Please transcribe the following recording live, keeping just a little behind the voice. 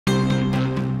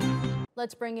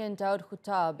Let's bring in Daoud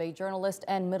Kuttab, a journalist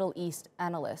and Middle East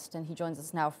analyst, and he joins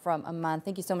us now from Amman.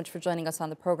 Thank you so much for joining us on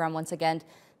the program once again.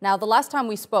 Now, the last time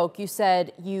we spoke, you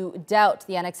said you doubt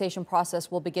the annexation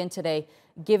process will begin today,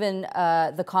 given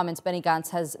the comments Benny Gantz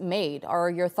has made.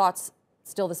 Are your thoughts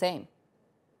still the same?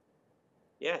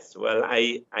 Yes, well,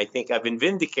 I think I've been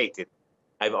vindicated.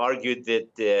 I've argued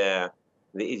that the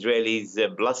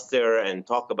Israelis bluster and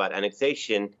talk about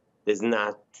annexation does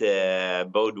not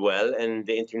bode well, and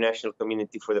the international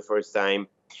community for the first time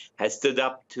has stood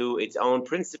up to its own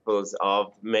principles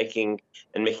of making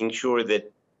sure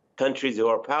that countries who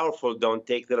are powerful don't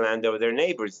take the land of their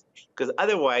neighbors, because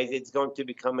otherwise it's going to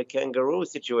become a kangaroo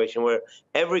situation where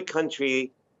every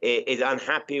country is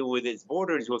unhappy with its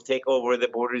borders will take over the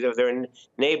borders of their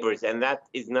neighbors, and that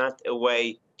is not a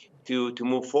way to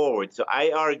move forward. So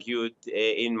I argued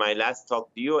in my last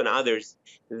talk to you and others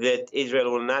that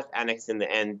Israel will not annex in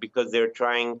the end because they're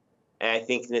trying. I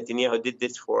think Netanyahu did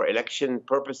this for election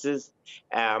purposes.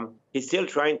 He's still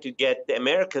trying to get the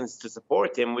Americans to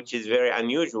support him, which is very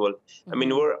unusual. I mean,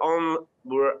 we're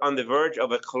on the verge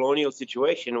of a colonial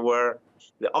situation where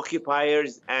the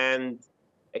occupiers and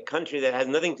a country that has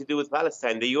nothing to do with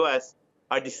Palestine, the U.S.,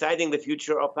 are deciding the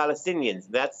future of Palestinians.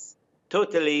 That's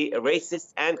totally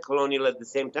racist and colonial at the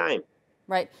same time.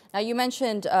 Right. Now, you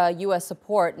mentioned U.S.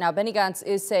 support. Now, Benny Gantz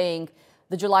is saying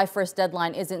the July 1st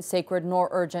deadline isn't sacred nor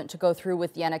urgent to go through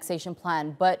with the annexation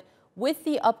plan. But with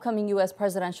the upcoming U.S.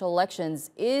 presidential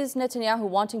elections, is Netanyahu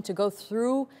wanting to go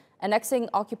through annexing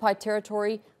occupied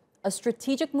territory a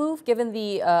strategic move, given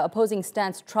the opposing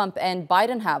stance Trump and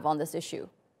Biden have on this issue?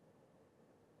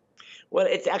 Well,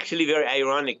 it's actually very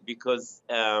ironic because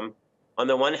on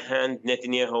the one hand,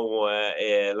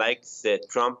 Netanyahu likes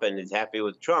Trump and is happy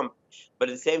with Trump, but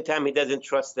at the same time, he doesn't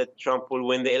trust that Trump will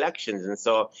win the elections. And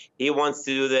so he wants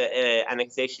to do the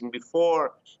annexation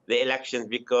before the elections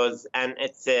because, and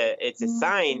it's a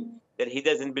sign that he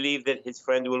doesn't believe that his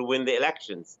friend will win the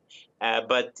elections.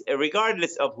 But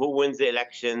regardless of who wins the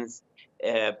elections,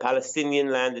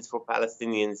 Palestinian land is for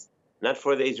Palestinians, not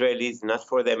for the Israelis, not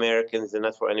for the Americans, and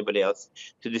not for anybody else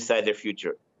to decide their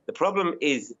future. The problem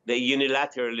is the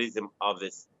unilateralism of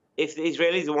this. If the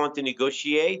Israelis want to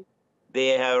negotiate,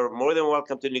 they are more than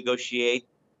welcome to negotiate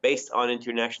based on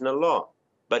international law.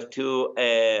 But to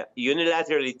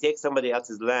unilaterally take somebody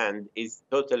else's land is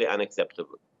totally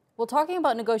unacceptable. Well, talking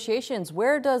about negotiations,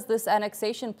 where does this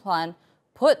annexation plan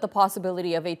put the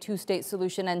possibility of a two-state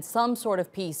solution and some sort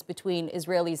of peace between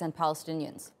Israelis and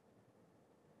Palestinians?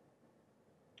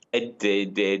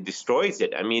 It destroys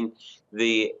it. I mean,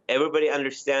 everybody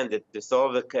understands that to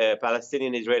solve the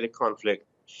Palestinian-Israeli conflict,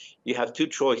 you have two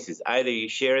choices. Either you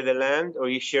share the land or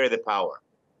you share the power.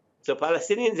 So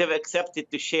Palestinians have accepted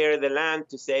to share the land,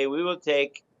 to say we will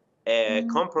take a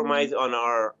compromise on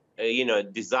our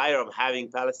desire of having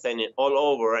Palestine all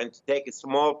over and to take a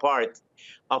small part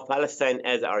of Palestine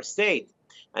as our state.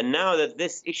 And now that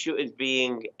this issue is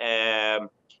being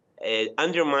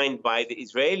undermined by the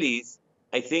Israelis,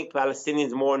 I think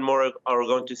Palestinians more and more are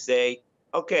going to say,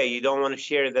 okay, you don't want to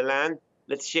share the land,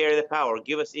 let's share the power,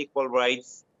 give us equal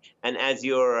rights. And as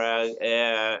your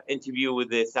interview with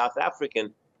the South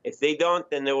African, if they don't,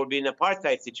 then there will be an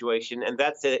apartheid situation, and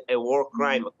that's a war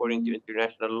crime according to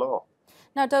international law.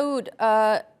 Now, Daoud,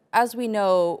 as we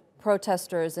know,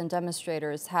 protesters and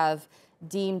demonstrators have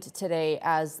deemed today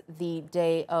as the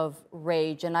day of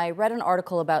rage. And I read an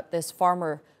article about this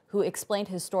farmer who explained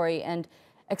his story and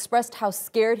expressed how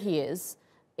scared he is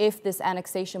if this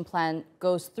annexation plan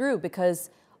goes through because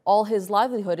all his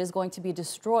livelihood is going to be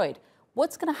destroyed.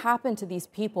 What's going to happen to these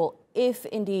people if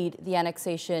indeed the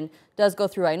annexation does go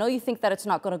through? I know you think that it's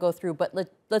not going to go through, but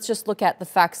let's just look at the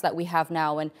facts that we have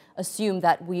now and assume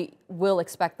that we will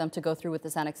expect them to go through with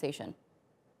this annexation.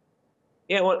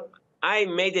 Yeah, well, I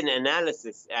made an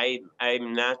analysis.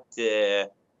 I'm not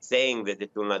saying that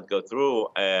it will not go through.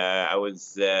 I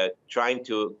was trying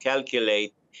to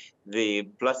calculate the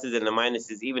pluses and the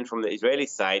minuses, even from the Israeli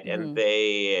side, and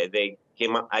I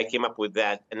came up with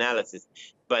that analysis.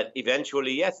 But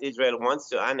eventually, yes, Israel wants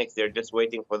to annex. They're just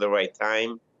waiting for the right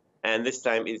time, and this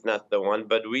time is not the one.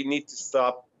 But we need to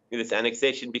stop this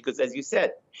annexation because, as you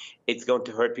said, it's going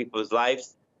to hurt people's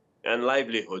lives and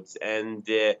livelihoods, and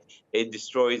it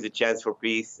destroys the chance for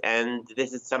peace. And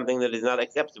this is something that is not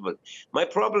acceptable. My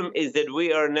problem is that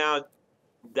we are now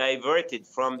diverted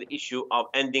from the issue of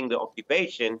ending the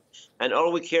occupation, and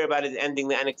all we care about is ending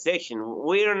the annexation.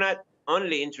 We are not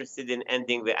only interested in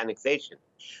ending the annexation.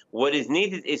 What is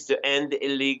needed is to end the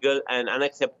illegal and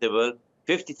unacceptable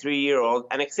 53-year-old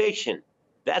annexation.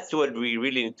 That's what we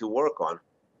really need to work on.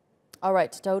 All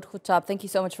right, Daoud Kuttab, thank you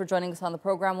so much for joining us on the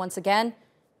program once again.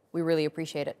 We really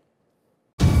appreciate it.